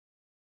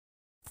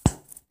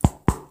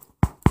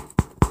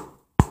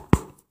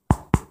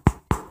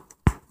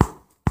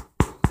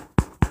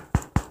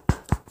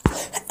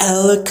I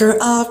look her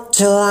up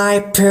till I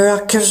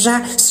preoccupy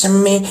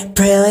me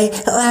really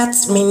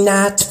lets me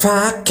not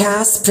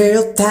podcast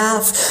build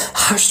up.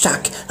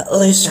 Hashtag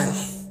listen.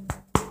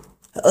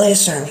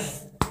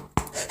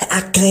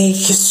 Actually,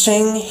 he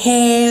sing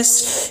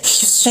his.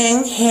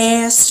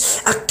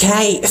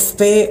 Okay, if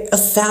be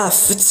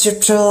enough, it's your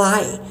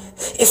July.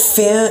 If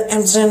you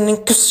am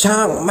singing a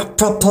song, my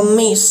problem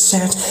is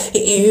that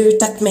you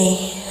that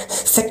me.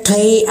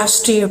 Thickly are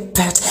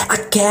stupid. I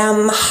get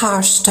my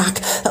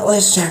hashtag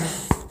listen.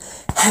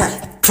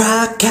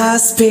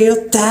 Podcast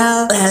build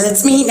out,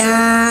 let's me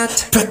not.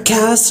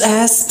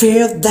 Podcast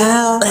build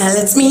out,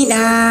 let's me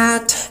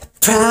not.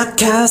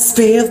 Podcast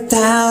build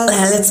out,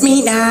 let's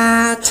me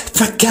not.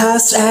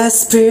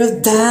 Podcast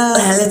build out,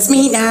 let's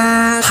me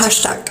not.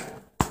 Hashtag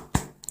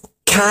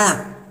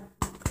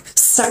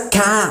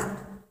Saka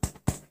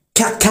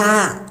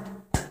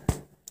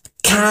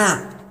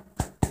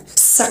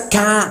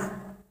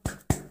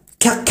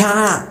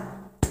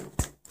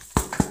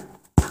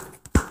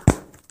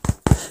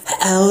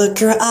I look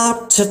her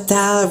up to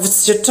that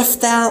with you to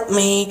without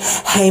me.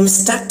 Hey,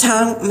 Mr.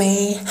 Tongue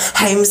me.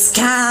 Hey, Miss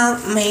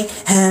Count me.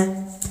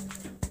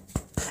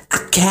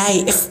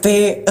 Okay, if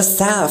be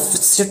yourself,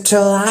 it's your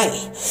July.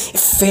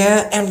 If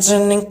you am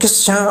doing a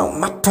song,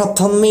 my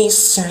problem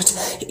is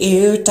that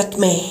you that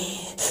me.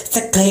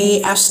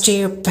 Thickly are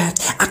stupid.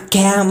 I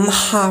get my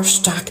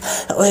hashtag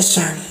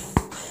listen.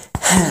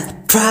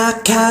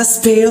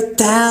 Podcast build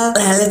out,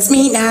 let's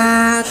me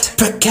not.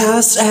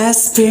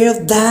 Podcast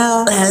build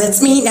out,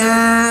 let's me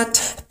not.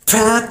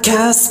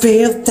 Podcast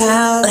build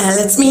out,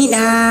 let's me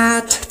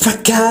not.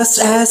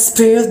 Podcast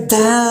build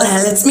out,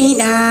 let's me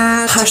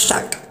not.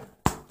 Hashtag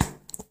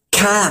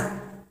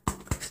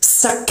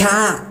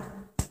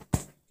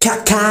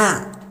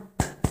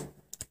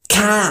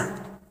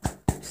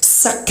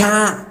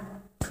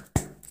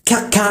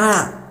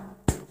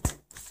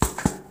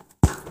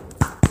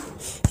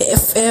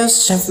If you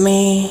send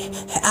me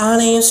on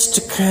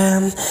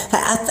Instagram,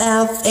 I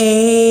love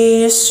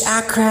is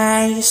a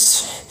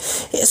craze.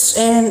 It's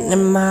in the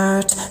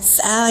mud,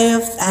 value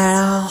that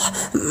all.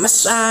 My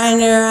sign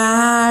your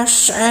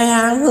eyes,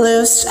 and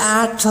loose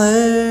out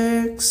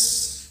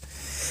plugs.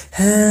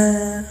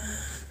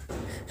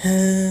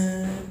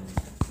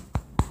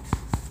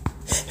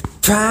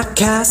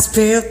 Podcast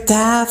build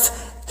up,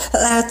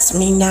 let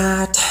me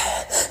not.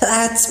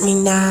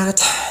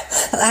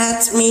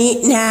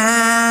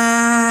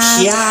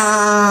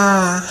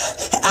 Yeah.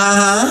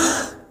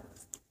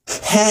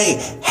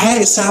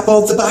 Hey,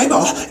 sample the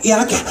Bible.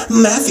 Yeah,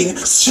 Matthew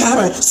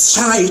 7,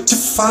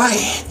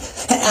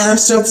 5. I'm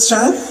still the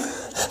son.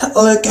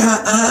 Look,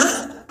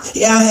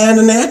 yeah,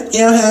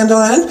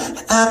 handle it.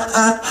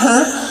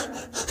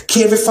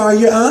 Keep it for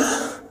you,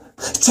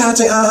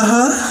 touching,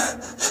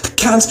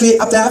 can't be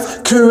up there,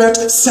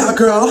 correct, so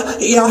girl,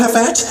 y'all have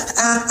it,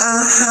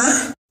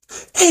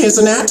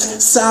 Isn't it?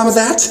 Some of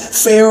that,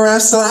 fear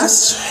us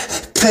last.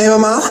 Play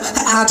them all,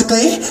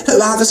 artically,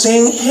 while the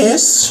sing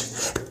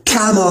his.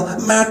 Camel,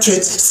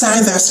 matrix,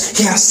 sign this,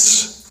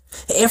 yes.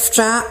 If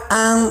try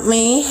on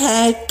me,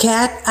 hey,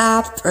 get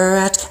up,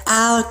 right?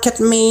 I'll get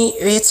me,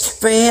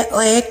 it's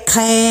really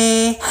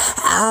clear.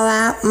 I'll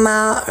let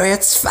my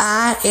it's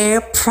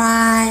fire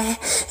pride.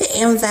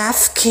 In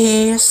that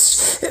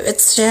kiss,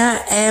 it's your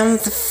in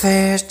the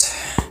fit.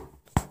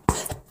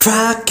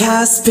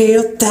 Podcast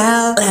build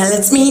out,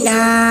 let's me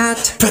not.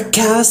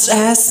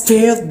 Podcast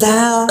build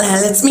out,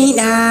 let's me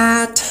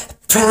not.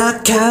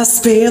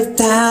 Podcast build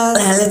out,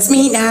 let's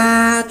me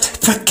not.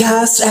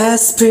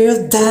 Podcast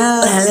build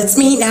out, let's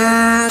me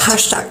not.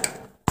 Hashtag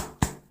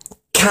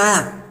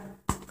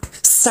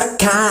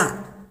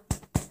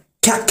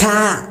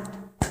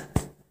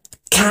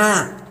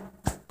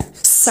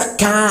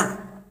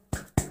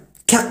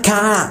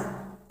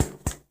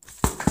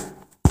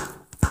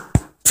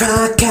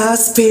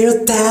Podcast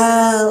build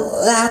out,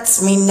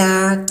 let's me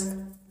not.